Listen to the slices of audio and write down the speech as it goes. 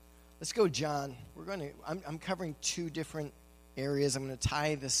Let's go, John. I'm covering two different areas. I'm going to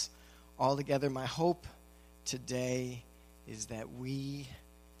tie this all together. My hope today is that we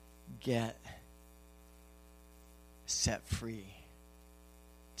get set free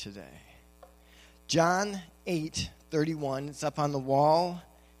today. John 8:31. It's up on the wall.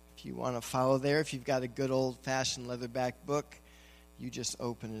 If you want to follow there, if you've got a good old-fashioned leatherback book, you just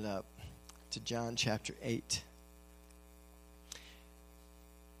open it up to John chapter 8.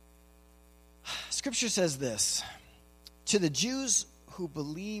 Scripture says this: to the Jews who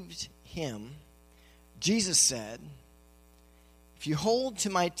believed him, Jesus said, "If you hold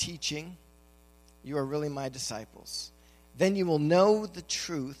to my teaching, you are really my disciples. Then you will know the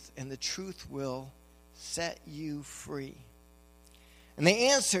truth, and the truth will set you free." And they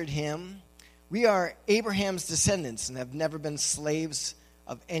answered him, "We are Abraham's descendants and have never been slaves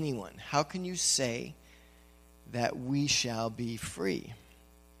of anyone. How can you say that we shall be free?"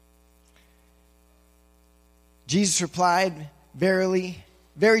 Jesus replied, "Verily,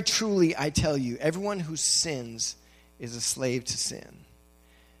 very truly, I tell you, everyone who sins is a slave to sin.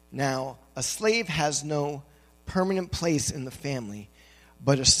 Now, a slave has no permanent place in the family,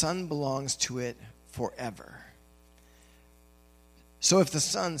 but a son belongs to it forever. So if the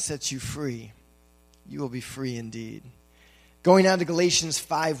Son sets you free, you will be free indeed." Going on to Galatians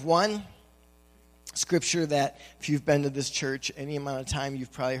 5:1, scripture that if you've been to this church any amount of time,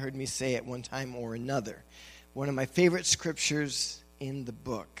 you've probably heard me say at one time or another. One of my favorite scriptures in the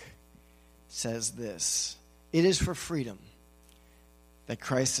book says this: "It is for freedom that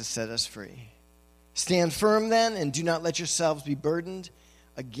Christ has set us free. Stand firm then, and do not let yourselves be burdened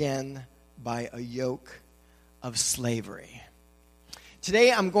again by a yoke of slavery."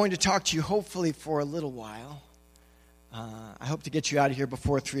 Today I'm going to talk to you hopefully for a little while. I hope to get you out of here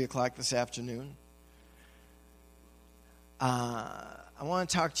before 3 o'clock this afternoon. I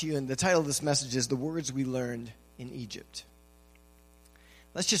want to talk to you, and the title of this message is "The Words We Learned in Egypt."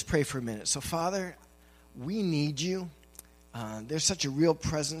 Let's just pray for a minute. So, Father, we need you. There's such a real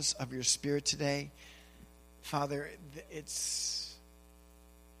presence of your Spirit today. Father, it's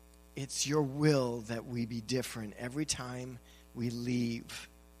your will that we be different every time we leave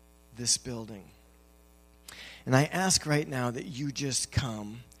this building. And I ask right now that you just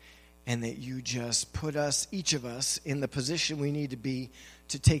come and that you just put us, each of us, in the position we need to be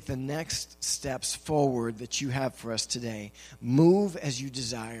to take the next steps forward that you have for us today. Move as you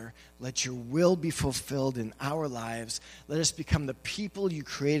desire. Let your will be fulfilled in our lives. Let us become the people you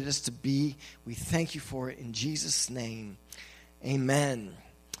created us to be. We thank you for it in Jesus' name. Amen.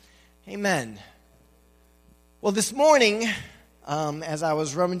 Amen. Well, this morning, as I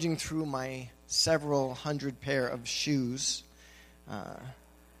was rummaging through my several hundred pair of shoes,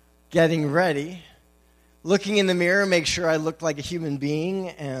 getting ready, looking in the mirror, make sure I looked like a human being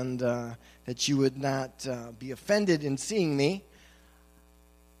and that you would not be offended in seeing me,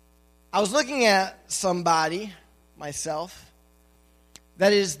 I was looking at somebody, myself,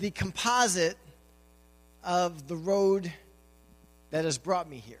 that is the composite of the road that has brought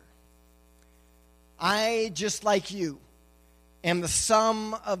me here. I, just like you, am the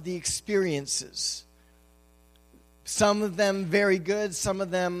sum of the experiences. Some of them very good, some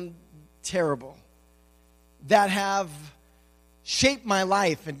of them terrible, that have shaped my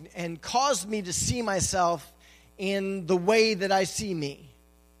life and caused me to see myself in the way that I see me.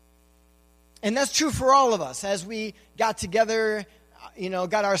 And that's true for all of us. As we got together,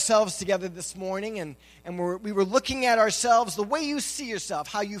 got ourselves together this morning, and we were looking at ourselves, the way you see yourself,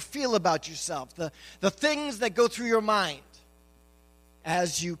 how you feel about yourself, the things that go through your mind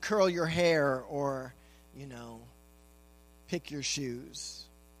as you curl your hair or, pick your shoes.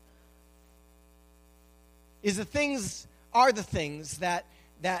 Are the things that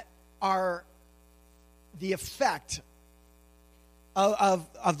are the effect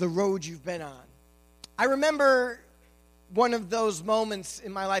of the road you've been on. I remember one of those moments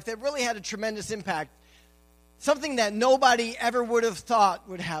in my life that really had a tremendous impact. Something that nobody ever would have thought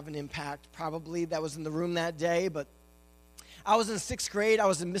would have an impact, probably, that was in the room that day. But I was in 6th grade. I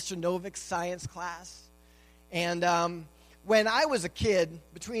was in Mr. Novick's science class. And when I was a kid,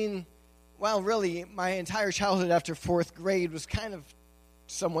 really, my entire childhood after 4th grade was kind of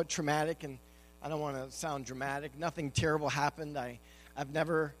somewhat traumatic, and I don't want to sound dramatic. Nothing terrible happened. I've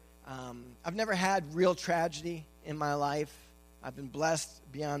never had real tragedy in my life. I've been blessed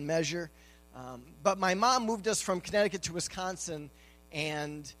beyond measure. But my mom moved us from Connecticut to Wisconsin,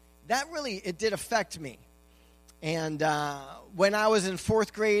 and that really, it did affect me. And when I was in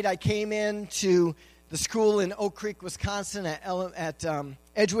 4th grade, I came into the school in Oak Creek, Wisconsin at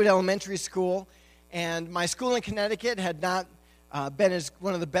Edgewood Elementary School. And my school in Connecticut had not Ben is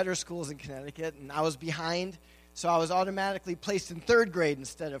one of the better schools in Connecticut, and I was behind, so I was automatically placed in third grade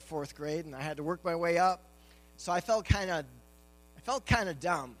instead of fourth grade, and I had to work my way up. So I felt kind of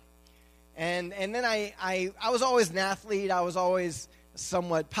dumb. And then I was always an athlete. I was always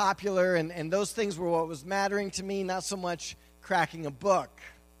somewhat popular, and those things were what was mattering to me, not so much cracking a book,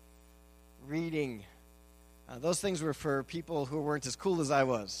 reading. Those things were for people who weren't as cool as I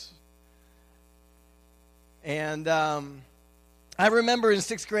was. And I remember in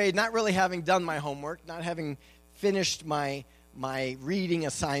 6th grade not really having done my homework, not having finished my reading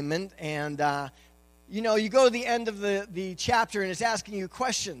assignment. And, you go to the end of the chapter, and it's asking you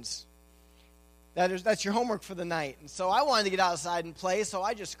questions. That's your homework for the night. And so I wanted to get outside and play, so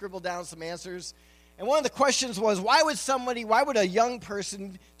I just scribbled down some answers. And one of the questions was, why would a young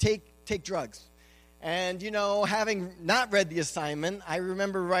person take drugs? And, having not read the assignment, I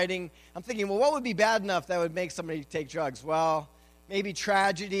remember I'm thinking, well, what would be bad enough that would make somebody take drugs? Well, maybe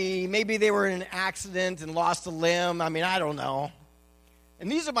tragedy, maybe they were in an accident and lost a limb. I mean, I don't know.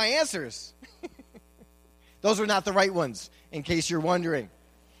 And these are my answers. Those were not the right ones, in case you're wondering.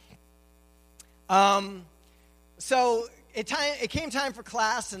 So it came time for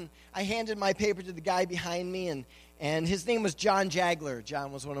class, and I handed my paper to the guy behind me, and his name was John Jagler.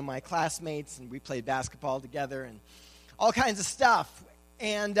 John was one of my classmates, and we played basketball together and all kinds of stuff.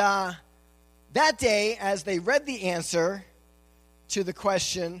 And that day, as they read the answer to the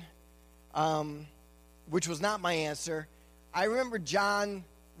question, which was not my answer, I remember John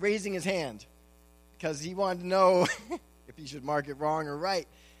raising his hand because he wanted to know if he should mark it wrong or right.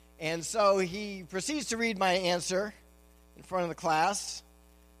 And so he proceeds to read my answer in front of the class.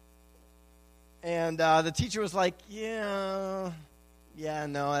 And the teacher was like, no,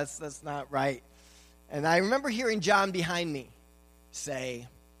 that's not right. And I remember hearing John behind me say,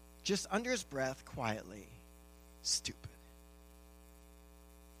 just under his breath, quietly, stupid.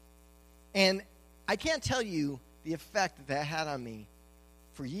 And I can't tell you the effect that had on me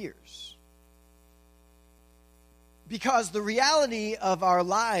for years. Because the reality of our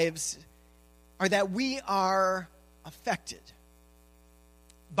lives are that we are affected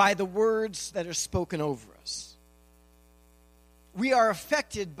by the words that are spoken over us. We are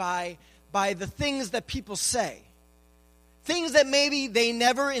affected by the things that people say. Things that maybe they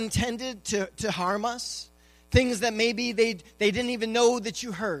never intended to harm us. Things that maybe they didn't even know that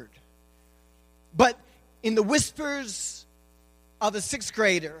you heard. But in the whispers of a 6th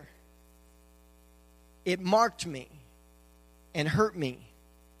grader, it marked me and hurt me.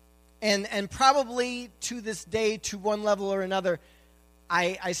 And probably to this day, to one level or another,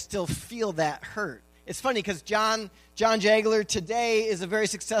 I still feel that hurt. It's funny because John Jagler today is a very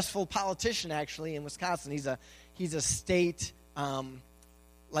successful politician, actually, in Wisconsin. He's a state,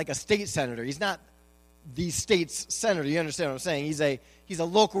 like a state senator. He's not the state's senator. You understand what I'm saying? He's a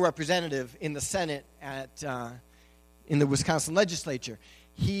local representative in the Senate in the Wisconsin legislature.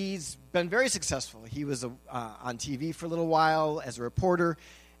 He's been very successful. He was on TV for a little while as a reporter,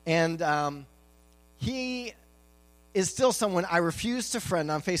 and he is still someone I refuse to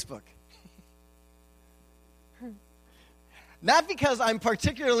friend on Facebook. Not because I'm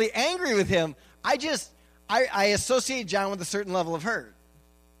particularly angry with him. I associate John with a certain level of hurt.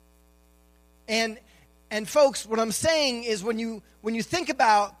 And folks, what I'm saying is when you think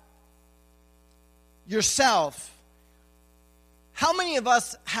about yourself, how many of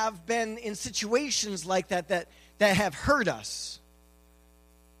us have been in situations like that have hurt us,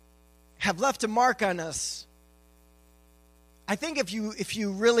 have left a mark on us? I think if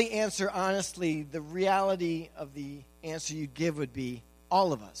you really answer honestly, the reality of the answer you'd give would be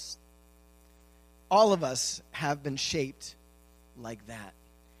all of us. All of us have been shaped like that.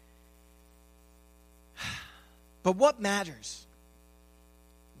 But what matters?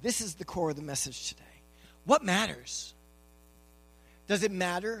 This is the core of the message today. What matters? Does it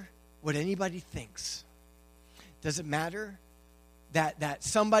matter what anybody thinks? Does it matter that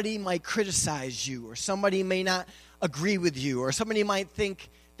somebody might criticize you, or somebody may not agree with you, or somebody might think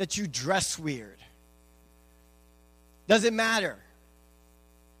that you dress weird? Does it matter?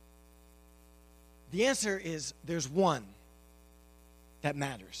 The answer is there's one that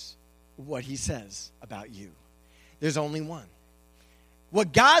matters, what he says about you. There's only one.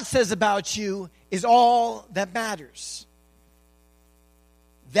 What God says about you is all that matters.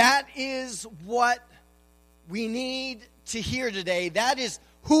 That is what we need to hear today. That is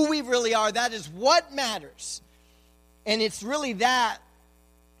who we really are. That is what matters. And it's really that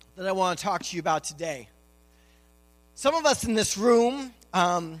I want to talk to you about today. Some of us in this room,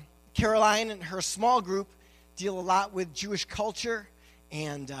 Caroline and her small group deal a lot with Jewish culture,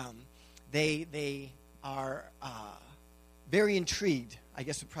 and they are very intrigued, I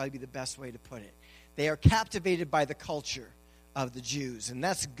guess would probably be the best way to put it. They are captivated by the culture of the Jews, and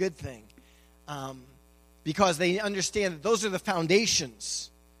that's a good thing because they understand that those are the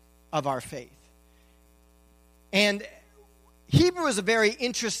foundations of our faith. And Hebrew is a very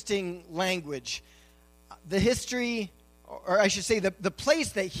interesting language. The history, or I should say the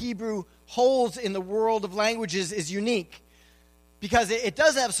place that Hebrew holds in the world of languages is unique because it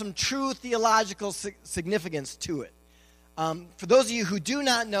does have some true theological significance to it. For those of you who do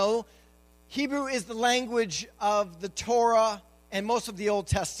not know, Hebrew is the language of the Torah and most of the Old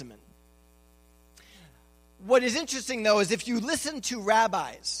Testament. What is interesting, though, is if you listen to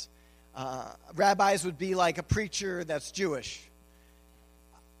rabbis, rabbis would be like a preacher that's Jewish.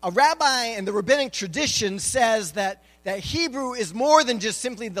 A rabbi in the rabbinic tradition says that Hebrew is more than just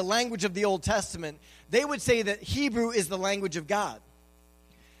simply the language of the Old Testament. They would say that Hebrew is the language of God.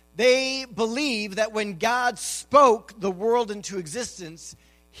 They believe that when God spoke the world into existence,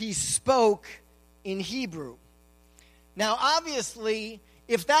 he spoke in Hebrew. Now, obviously,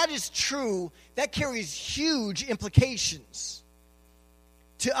 if that is true, that carries huge implications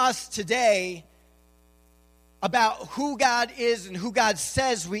to us today about who God is and who God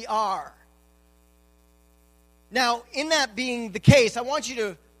says we are. Now, in that being the case, I want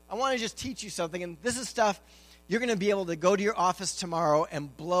to just teach you something, and this is stuff you're going to be able to go to your office tomorrow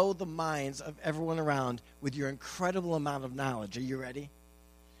and blow the minds of everyone around with your incredible amount of knowledge. Are you ready?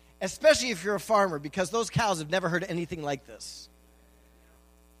 Especially if you're a farmer, because those cows have never heard anything like this.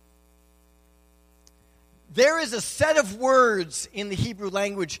 There is a set of words in the Hebrew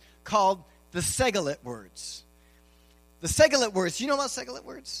language called the Segilot words. The Segilot words, you know about Segilot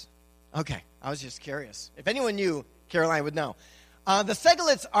words? Okay, I was just curious. If anyone knew, Caroline would know. The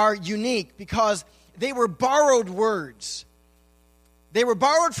Segilets are unique because they were borrowed words. They were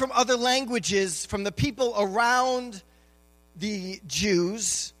borrowed from other languages, from the people around the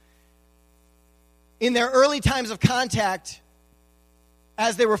Jews in their early times of contact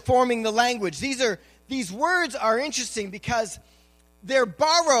as they were forming the language. These words are interesting because they're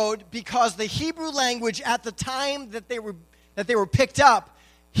borrowed because the Hebrew language at the time that they were picked up,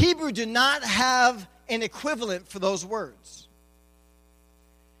 Hebrew did not have an equivalent for those words.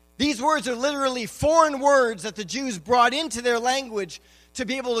 These words are literally foreign words that the Jews brought into their language to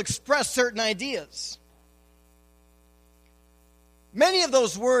be able to express certain ideas. Many of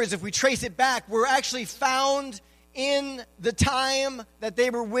those words, if we trace it back, were actually found in the time that they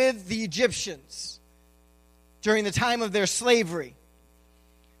were with the Egyptians, during the time of their slavery.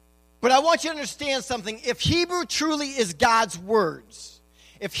 But I want you to understand something. If Hebrew truly is God's words,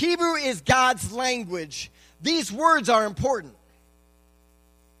 if Hebrew is God's language, these words are important.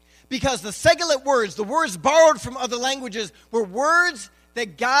 Because the Segilot words, the words borrowed from other languages, were words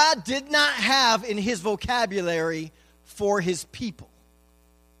that God did not have in his vocabulary for his people.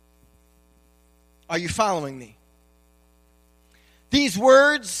 Are you following me? These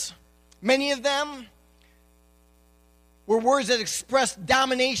words, many of them, were words that expressed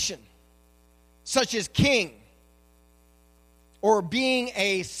domination, such as king, or being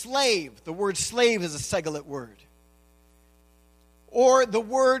a slave. The word slave is a Segilot word. Or the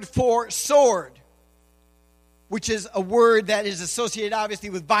word for sword, which is a word that is associated obviously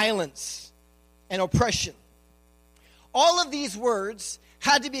with violence and oppression. All of these words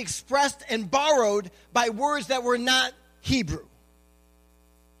had to be expressed and borrowed by words that were not Hebrew.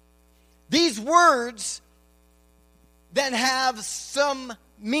 These words then have some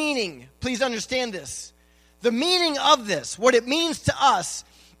meaning. Please understand this. The meaning of this, what it means to us,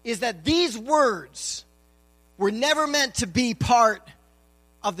 is that these words were never meant to be part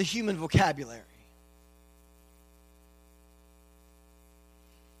of the human vocabulary.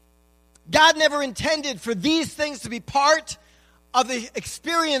 God never intended for these things to be part of the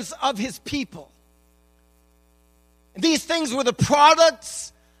experience of his people. These things were the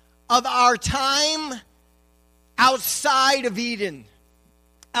products of our time outside of Eden,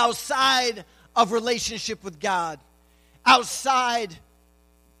 outside of relationship with God, outside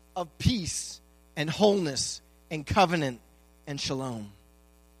of peace and wholeness and covenant and shalom.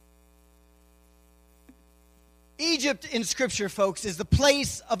 Egypt in Scripture, folks, is the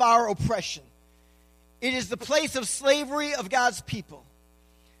place of our oppression. It is the place of slavery of God's people.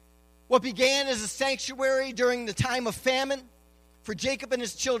 What began as a sanctuary during the time of famine for Jacob and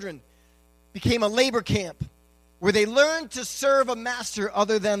his children became a labor camp where they learned to serve a master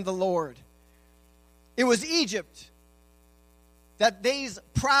other than the Lord. It was Egypt that these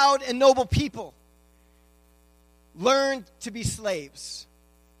proud and noble people learned to be slaves.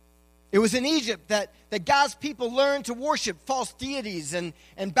 It was in Egypt that God's people learned to worship false deities and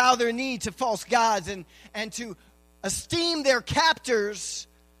bow their knee to false gods and to esteemed their captors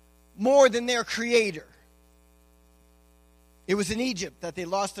more than their creator. It was in Egypt that they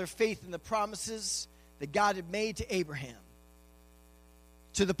lost their faith in the promises that God had made to Abraham.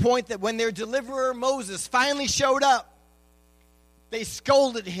 To the point that when their deliverer Moses finally showed up, they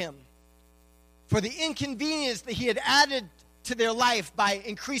scolded him for the inconvenience that he had added to their life by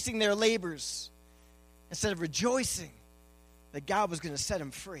increasing their labors, instead of rejoicing that God was going to set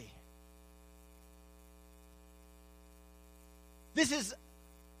them free. This is,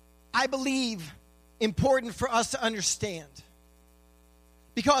 I believe, important for us to understand.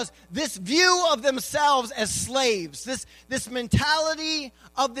 Because this view of themselves as slaves, this mentality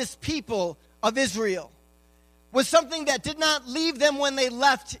of this people of Israel, was something that did not leave them when they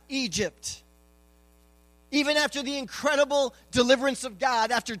left Egypt. Even after the incredible deliverance of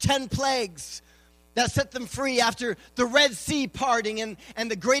God, after 10 plagues that set them free, after the Red Sea parting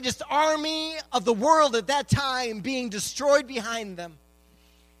and the greatest army of the world at that time being destroyed behind them,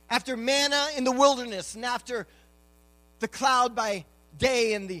 after manna in the wilderness, and after the cloud by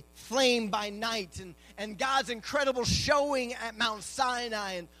day and the flame by night, and God's incredible showing at Mount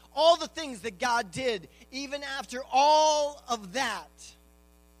Sinai, and all the things that God did, even after all of that,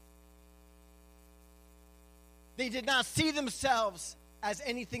 they did not see themselves as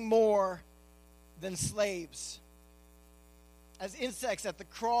anything more than slaves, as insects at the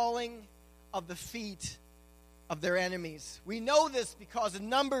crawling of the feet of their enemies. We know this because in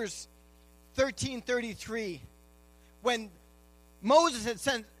Numbers 13:33, when Moses had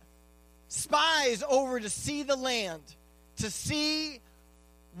sent spies over to see the land, to see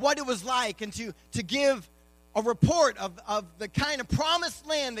what it was like, and to give a report of the kind of promised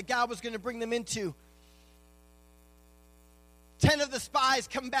land that God was going to bring them into. 10 of the spies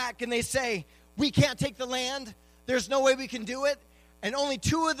come back and they say, we can't take the land. There's no way we can do it. And only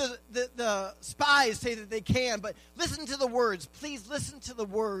 2 of the spies say that they can. But listen to the words. Please listen to the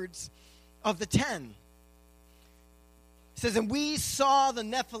words of the 10. It says, and we saw the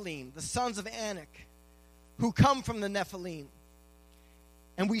Nephilim, the sons of Anak, who come from the Nephilim.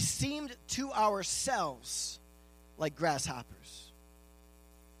 And we seemed to ourselves like grasshoppers.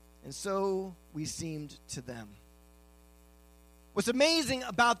 And so we seemed to them. What's amazing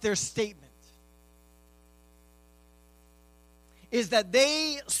about their statement is that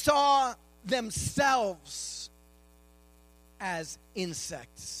they saw themselves as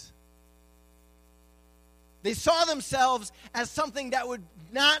insects. They saw themselves as something that would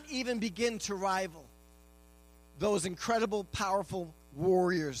not even begin to rival those incredible, powerful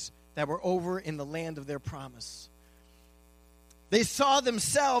warriors that were over in the land of their promise. They saw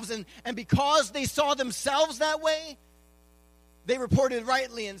themselves, and because they saw themselves that way, they reported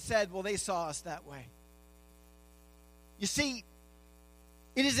rightly and said, well, they saw us that way. You see,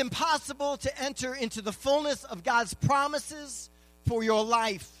 it is impossible to enter into the fullness of God's promises for your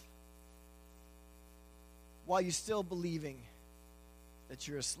life while you're still believing that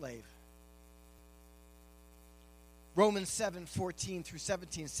you're a slave. Romans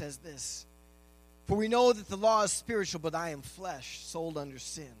 7:14-17 says this, for we know that the law is spiritual, but I am flesh, sold under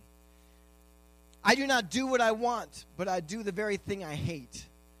sin. I do not do what I want, but I do the very thing I hate.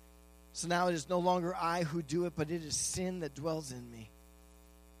 So now it is no longer I who do it, but it is sin that dwells in me.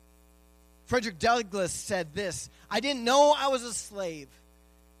 Frederick Douglass said this, I didn't know I was a slave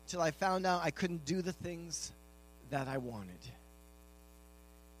until I found out I couldn't do the things that I wanted.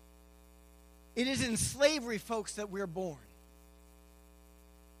 It is in slavery, folks, that we're born.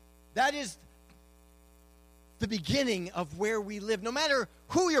 That is the beginning of where we live. No matter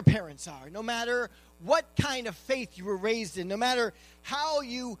who your parents are, no matter what kind of faith you were raised in, no matter how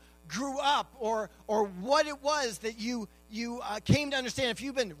you grew up or what it was that you came to understand. If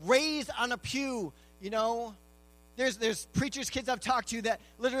you've been raised on a pew, you know, there's preachers' kids I've talked to that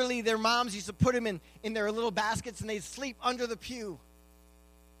literally their moms used to put them in their little baskets and they'd sleep under the pew.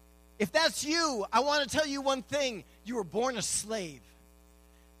 If that's you, I want to tell you one thing. You were born a slave.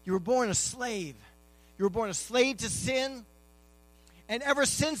 You were born a slave. You were born a slave to sin. And ever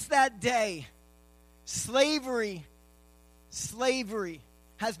since that day, slavery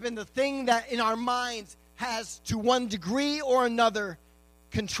has been the thing that in our minds has, to one degree or another,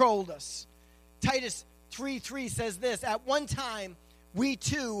 controlled us. Titus 3:3 says this, at one time we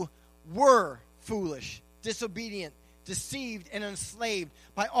too were foolish, disobedient, deceived, and enslaved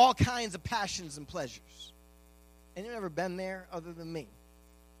by all kinds of passions and pleasures. Anyone ever been there other than me?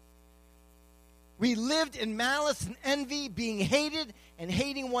 We lived in malice and envy, being hated and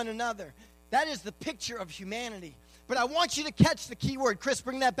hating one another. That is the picture of humanity. But I want you to catch the key word. Chris,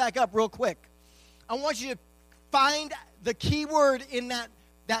 bring that back up real quick. I want you to find the key word in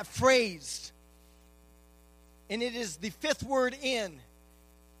that phrase. and it is the fifth word in.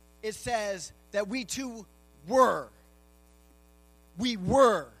 It says that we too were. We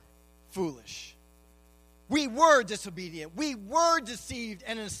were foolish. We were disobedient. We were deceived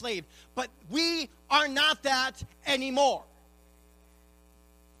and enslaved. But we are not that anymore.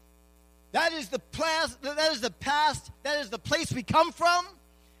 That is the past. That is the past. That is the place we come from.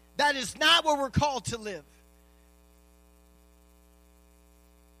 That is not where we're called to live.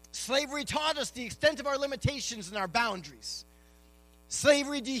 Slavery taught us the extent of our limitations and our boundaries.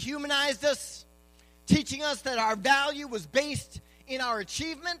 Slavery dehumanized us, teaching us that our value was based in our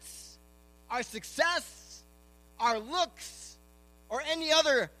achievements, our success, our looks, or any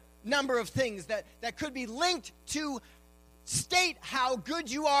other number of things that could be linked to state how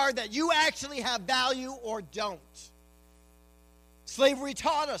good you are, that you actually have value or don't. Slavery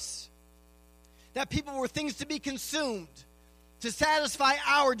taught us that people were things to be consumed to satisfy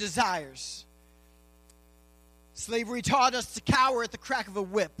our desires. Slavery taught us to cower at the crack of a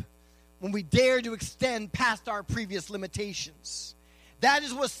whip when we dare to extend past our previous limitations. That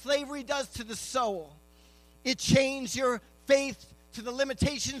is what slavery does to the soul. It chains your faith to the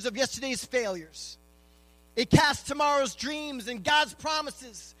limitations of yesterday's failures. It casts tomorrow's dreams and God's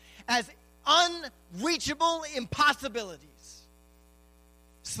promises as unreachable impossibilities.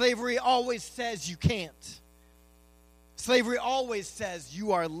 Slavery always says you can't. Slavery always says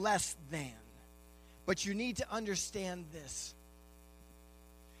you are less than. But you need to understand this.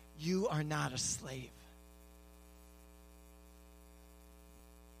 You are not a slave.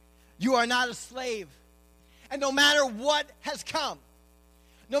 You are not a slave. And no matter what has come,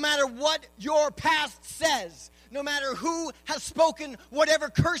 no matter what your past says, no matter who has spoken whatever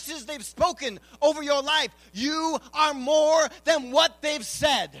curses they've spoken over your life, you are more than what they've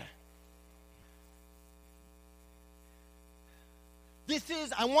said. This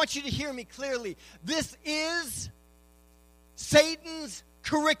is, I want you to hear me clearly, this is Satan's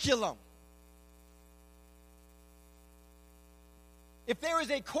curriculum. If there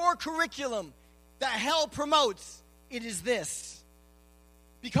is a core curriculum that hell promotes, it is this.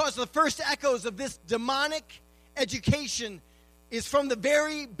 Because the first echoes of this demonic education is from the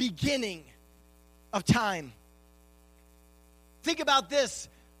very beginning of time. Think about this.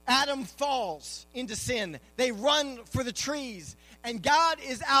 Adam falls into sin. They run for the trees. And God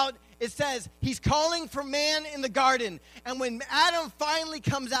is out. It says he's calling for man in the garden. And when Adam finally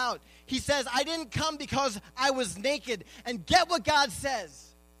comes out, he says, I didn't come because I was naked. And get what God says.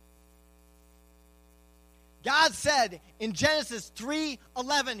 God said in Genesis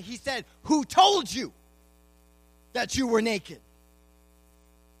 3:11, he said, who told you that you were naked?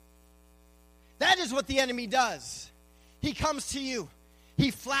 That is what the enemy does. He comes to you. He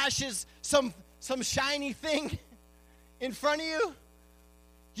flashes some shiny thing in front of you.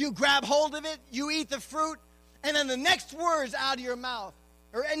 You grab hold of it. You eat the fruit. And then the next words out of your mouth,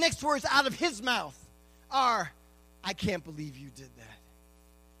 or next words out of his mouth are, I can't believe you did that.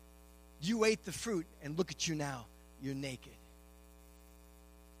 You ate the fruit, and look at you now. You're naked.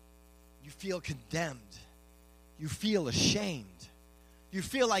 You feel condemned. You feel ashamed. You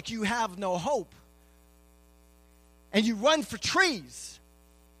feel like you have no hope. And you run for trees.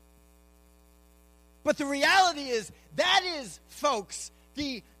 But the reality is, that is, folks,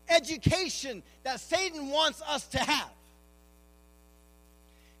 the education that Satan wants us to have.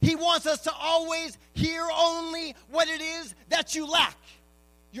 He wants us to always hear only what it is that you lack.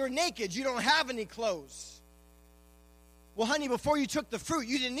 You're naked. You don't have any clothes. Well, honey, before you took the fruit,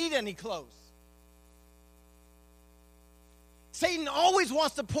 you didn't need any clothes. Satan always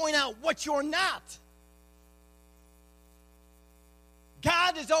wants to point out what you're not.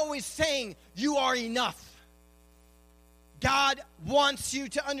 God is always saying, you are enough. God wants you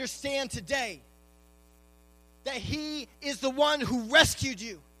to understand today that he is the one who rescued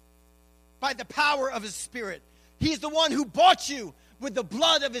you by the power of his Spirit. He's the one who bought you with the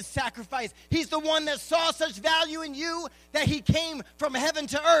blood of his sacrifice. He's the one that saw such value in you that he came from heaven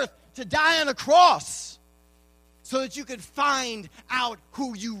to earth to die on a cross so that you could find out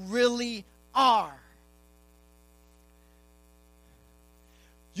who you really are.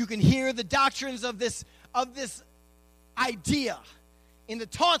 You can hear the doctrines of this idea in the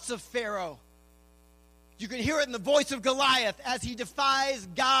taunts of Pharaoh. You can hear it in the voice of Goliath as he defies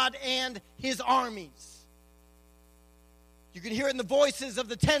God and his armies. You can hear it in the voices of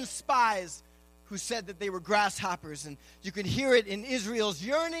the 10 spies who said that they were grasshoppers. And you can hear it in Israel's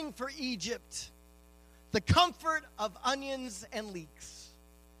yearning for Egypt, the comfort of onions and leeks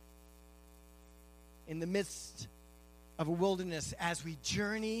in the midst of a wilderness as we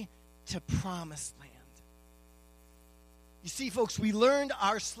journey to promised land. You see, folks, we learned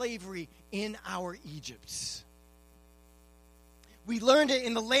our slavery in our Egypts. We learned it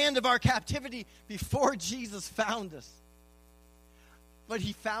in the land of our captivity before Jesus found us. But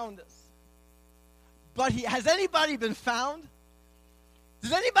he found us. But has anybody been found?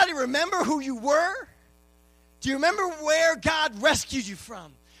 Does anybody remember who you were? Do you remember where God rescued you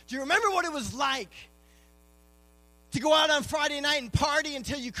from? Do you remember what it was like to go out on Friday night and party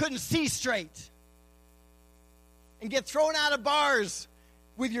until you couldn't see straight? And get thrown out of bars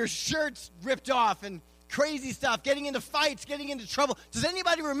with your shirts ripped off and crazy stuff, getting into fights, getting into trouble. Does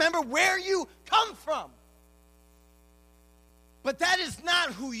anybody remember where you come from? But that is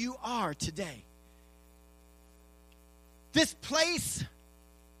not who you are today. This place,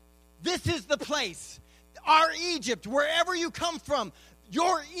 this is the place. Our Egypt, wherever you come from,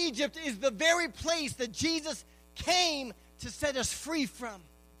 your Egypt is the very place that Jesus came to set us free from.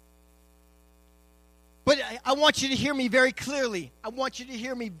 But I want you to hear me very clearly. I want you to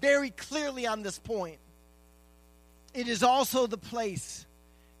hear me very clearly on this point. It is also the place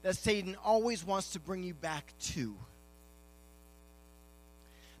that Satan always wants to bring you back to.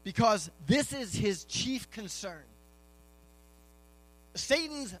 Because this is his chief concern.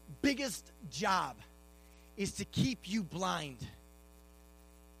 Satan's biggest job is to keep you blind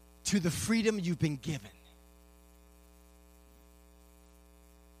to the freedom you've been given.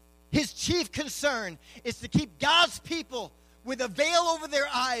 His chief concern is to keep God's people with a veil over their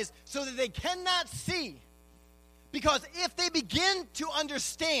eyes so that they cannot see. Because if they begin to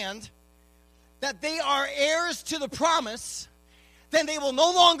understand that they are heirs to the promise, then they will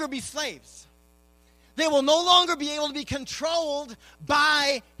no longer be slaves. They will no longer be able to be controlled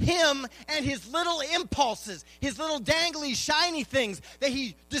by him and his little impulses, his little dangly, shiny things that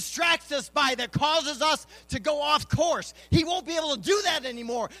he distracts us by that causes us to go off course. He won't be able to do that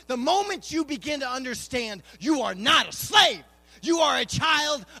anymore. The moment you begin to understand, you are not a slave. You are a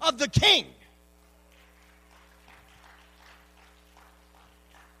child of the King.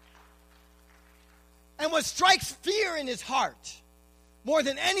 And what strikes fear in his heart more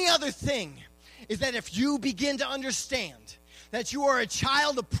than any other thing is that if you begin to understand that you are a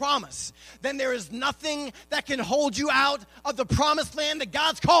child of promise, then there is nothing that can hold you out of the promised land that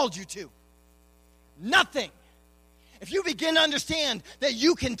God's called you to. Nothing. If you begin to understand that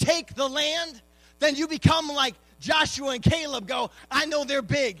you can take the land, then you become like Joshua and Caleb go, I know they're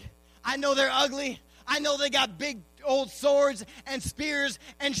big. I know they're ugly. I know they got big old swords and spears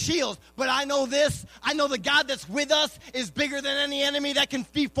and shields. But I know this. I know the God that's with us is bigger than any enemy that can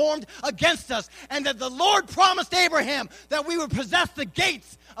be formed against us. And that the Lord promised Abraham that we would possess the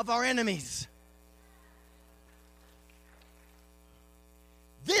gates of our enemies.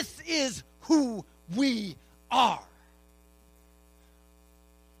 This is who we are.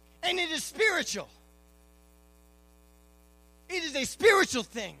 And it is spiritual. It is a spiritual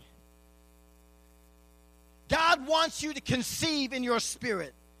thing. God wants you to conceive in your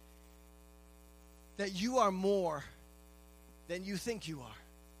spirit that you are more than you think you are.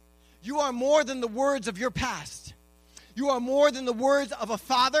 You are more than the words of your past. You are more than the words of a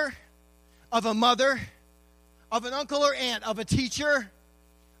father, of a mother, of an uncle or aunt, of a teacher,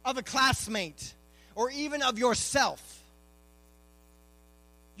 of a classmate, or even of yourself.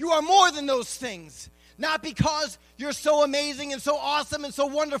 You are more than those things. Not because you're so amazing and so awesome and so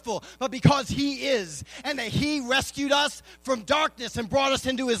wonderful, but because he is. And that he rescued us from darkness and brought us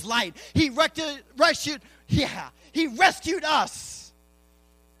into his light. He rescued us.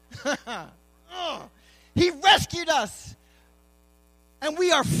 He rescued us. And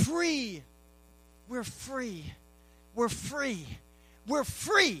we are free. We're free. We're free. We're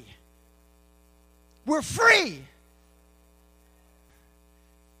free. We're free.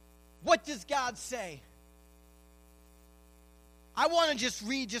 What does God say? I want to just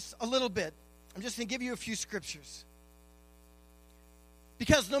read just a little bit. I'm just going to give you a few scriptures.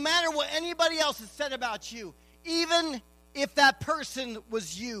 Because no matter what anybody else has said about you, even if that person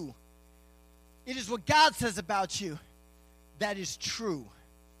was you, it is what God says about you that is true.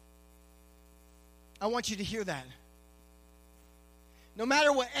 I want you to hear that. No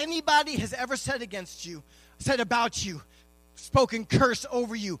matter what anybody has ever said against you, said about you, spoken curse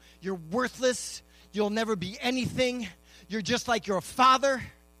over you, you're worthless, you'll never be anything, you're just like your father,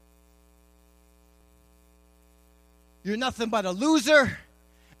 you're nothing but a loser.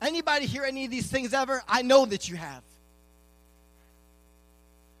 Anybody hear any of these things ever? I know that you have.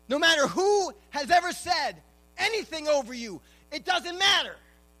 No matter who has ever said anything over you, it doesn't matter.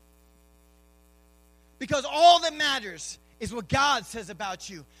 Because all that matters is what God says about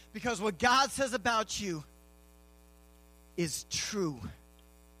you. Because what God says about you is true.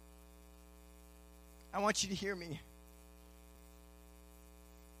 I want you to hear me.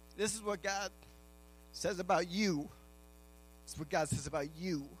 This is what God says about you. That's what God says about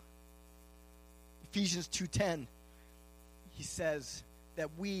you. Ephesians 2:10, he says that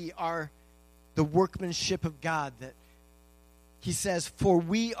we are the workmanship of God. That he says, for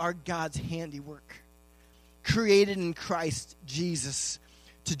we are God's handiwork, created in Christ Jesus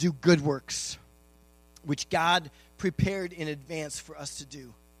to do good works, which God prepared in advance for us to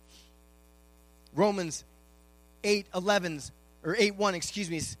do. Romans 8:1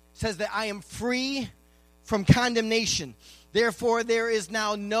 says that I am free from condemnation. Therefore, there is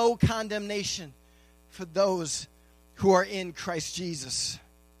now no condemnation for those who are in Christ Jesus.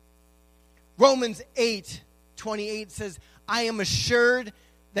 Romans 8:28 says, I am assured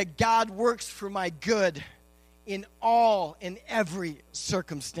that God works for my good in every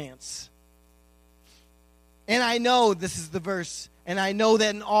circumstance. And I know, this is the verse, and I know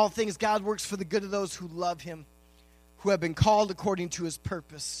that in all things God works for the good of those who love him, who have been called according to his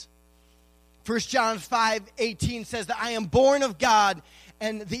purpose. 1 John 5:18 says that I am born of God,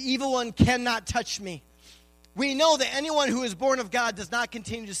 and the evil one cannot touch me. We know that anyone who is born of God does not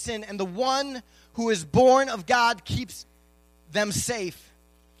continue to sin, and the one who is born of God keeps them safe,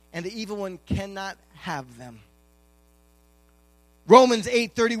 and the evil one cannot have them. Romans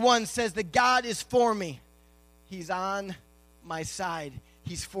 8:31 says that God is for me. He's on my side.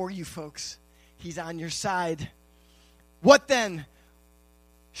 He's for you, folks. He's on your side. What then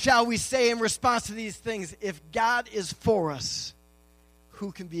shall we say in response to these things? If God is for us,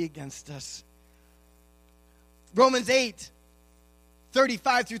 who can be against us? Romans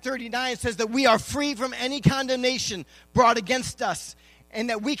 8:35-39 says that we are free from any condemnation brought against us, and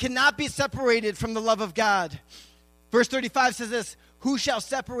that we cannot be separated from the love of God. Verse 35 says this, who shall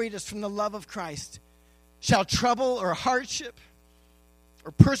separate us from the love of Christ? Shall trouble or hardship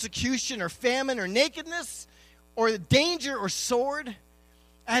or persecution or famine or nakedness or danger or sword?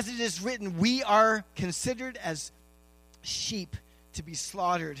 As it is written, we are considered as sheep to be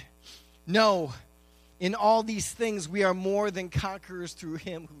slaughtered. No, in all these things we are more than conquerors through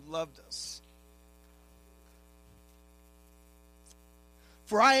him who loved us.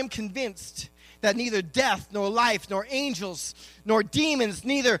 For I am convinced that neither death, nor life, nor angels, nor demons,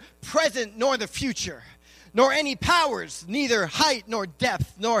 neither present nor the future, nor any powers, neither height nor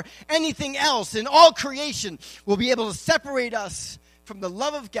depth, nor anything else in all creation will be able to separate us from the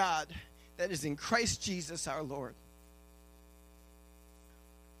love of God that is in Christ Jesus our Lord.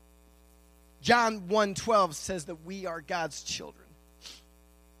 John 1:12 says that we are God's children.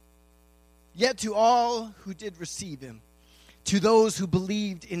 Yet to all who did receive him, to those who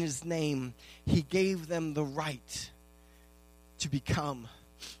believed in his name, he gave them the right to become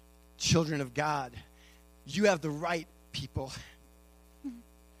children of God. You have the right, people.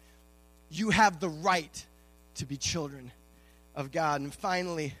 You have the right to be children of God. And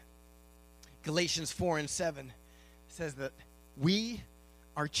finally, Galatians 4:7 says that we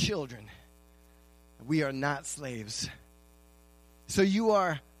are children. We are not slaves. So you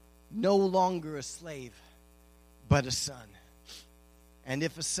are no longer a slave, but a son. And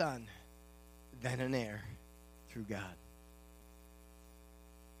if a son, then an heir through God.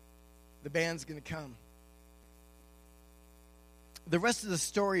 The band's going to come. The rest of the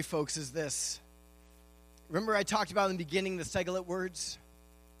story, folks, is this. Remember I talked about in the beginning the Segulate words?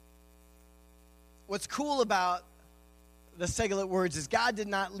 What's cool about the Segulate words is God did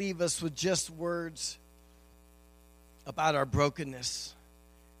not leave us with just words about our brokenness,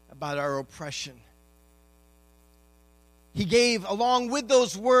 about our oppression. He gave, along with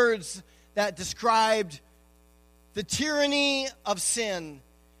those words that described the tyranny of sin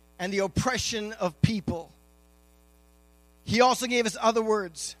and the oppression of people, he also gave us other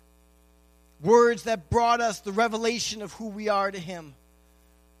words. Words that brought us the revelation of who we are to him.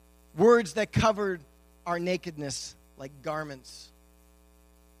 Words that covered our nakedness like garments.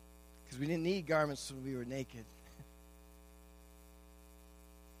 Because we didn't need garments when we were naked.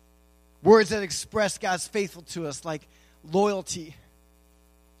 Words that express God's faithful to us like loyalty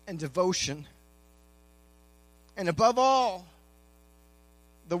and devotion. And above all,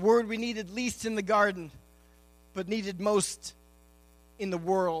 the word we needed least in the garden, but needed most in the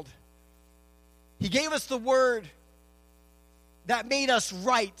world. He gave us the word that made us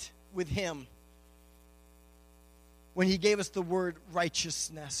right with him when he gave us the word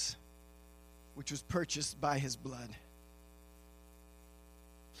righteousness, which was purchased by his blood.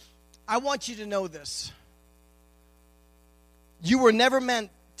 I want you to know this. You were never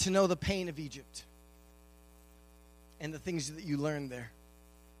meant to know the pain of Egypt and the things that you learned there.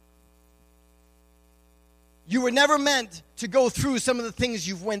 You were never meant to go through some of the things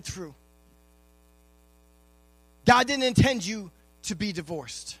you've went through. God didn't intend you to be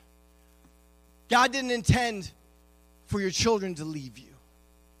divorced. God didn't intend for your children to leave you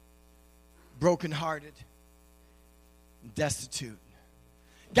brokenhearted, destitute.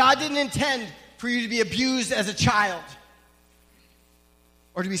 God didn't intend for you to be abused as a child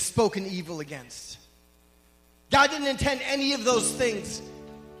or to be spoken evil against. God didn't intend any of those things.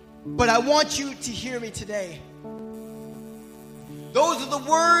 But I want you to hear me today. Those are the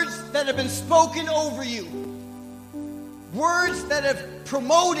words that have been spoken over you. Words that have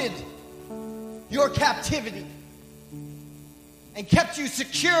promoted your captivity and kept you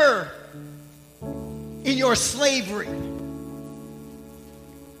secure in your slavery.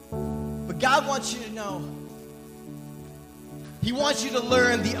 But God wants you to know, He wants you to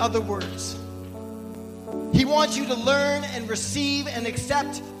learn the other words. He wants you to learn and receive and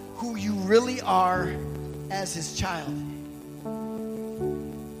accept who you really are as His child.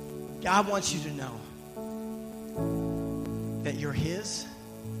 God wants you to know that you're His.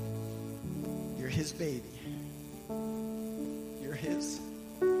 You're His baby. You're His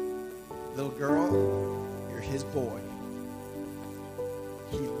little girl. You're His boy.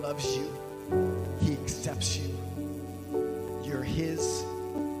 He loves you. He accepts you. You're His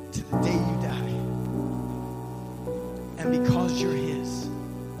to the day you die. And because you're His,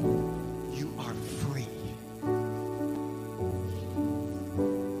 you are free.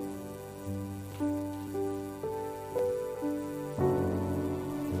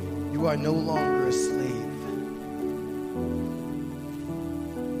 You are no longer a slave,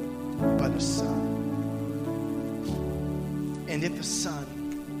 but a son. And if a son,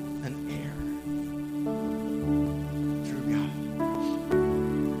 an heir through God.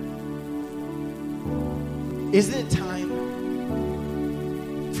 Isn't it time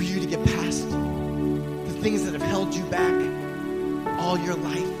for you to get past the things that have held you back all your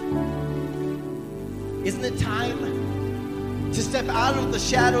life? Isn't it time to step out of the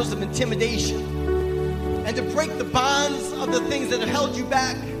shadows of intimidation and to break the bonds of the things that have held you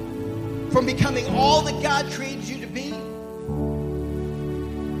back from becoming all that God created you to be?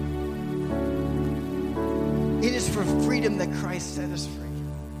 It is for freedom that Christ set us free.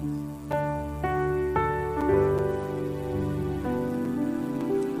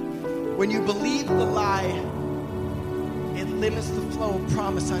 When you believe the lie, it limits the flow of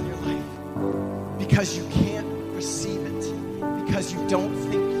promise on your life because you can't receive it, because you don't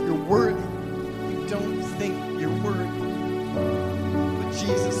think you're worthy. You don't think you're worthy. But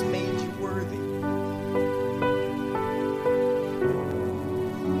Jesus made you worthy.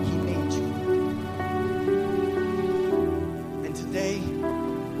 He made you. And today,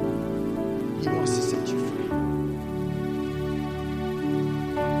 He wants to set you free.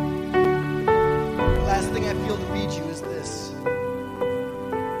 The last thing I feel to read you is this.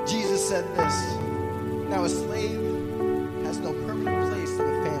 Jesus said this, "Now a slave has no permanent place in the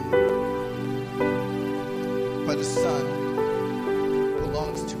family, but a son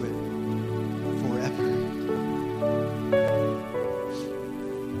belongs to it forever."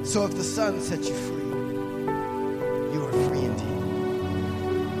 So if the Son sets you free, you are free indeed.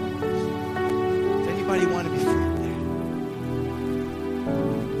 Does anybody want to be free today?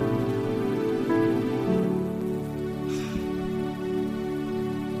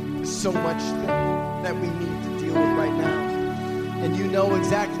 There's so much that we need to deal with right now. And you know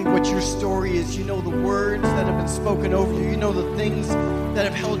exactly what your story is. You know the words that have been spoken over you. You know the things that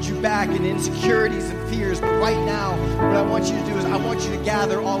have held you back and insecurities and fears. But right now, what I want you to do is I want you to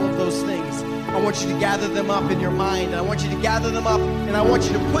gather all of those things. I want you to gather them up in your mind. And I want you to gather them up and I want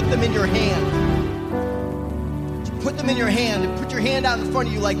you to put them in your hand. Put them in your hand and put your hand out in front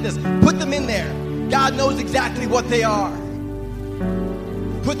of you like this. Put them in there. God knows exactly what they are.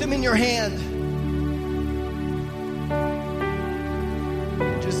 Put them in your hand.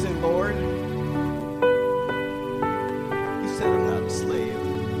 Just say, "Lord, you said I'm not a slave.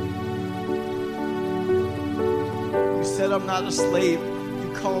 You said I'm not a slave.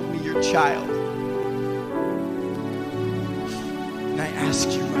 You called me your child. And I ask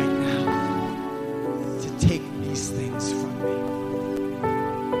you right now to take these things from me.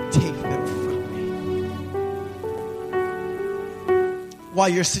 Take them from me." While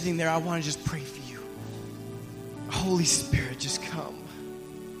you're sitting there, I want to just pray for you. Holy Spirit, just come.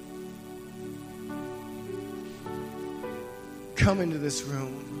 Come into this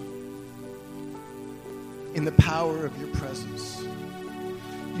room in the power of your presence.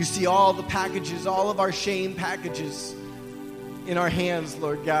 You see all the packages, all of our shame packages in our hands,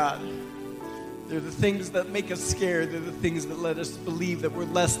 Lord God. They're the things that make us scared. They're the things that let us believe that we're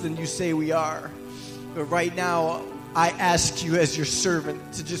less than you say we are. But right now, I ask you as your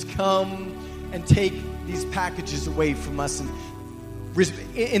servant to just come and take these packages away from us and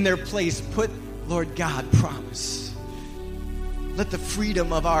in their place put, Lord God, promise. Let the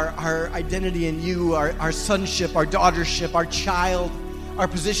freedom of our identity in you, our sonship, our daughtership, our child, our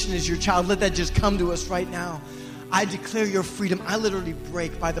position as your child, let that just come to us right now. I declare your freedom. I literally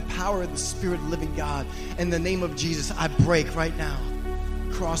break by the power of the Spirit of the living God. In the name of Jesus, I break right now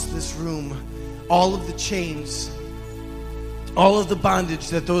across this room all of the chains, all of the bondage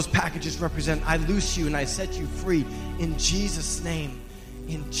that those packages represent. I loose you and I set you free in Jesus' name,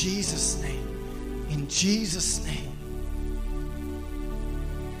 in Jesus' name, in Jesus' name.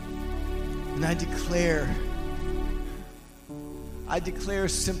 And I declare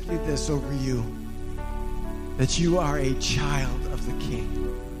simply this over you, that you are a child of the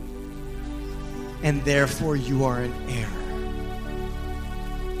King, and therefore you are an heir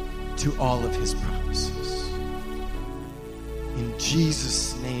to all of his promises. In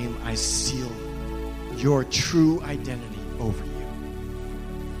Jesus' name, I seal your true identity over you.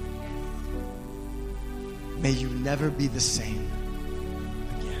 May you never be the same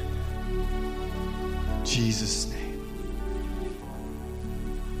again. In Jesus' name.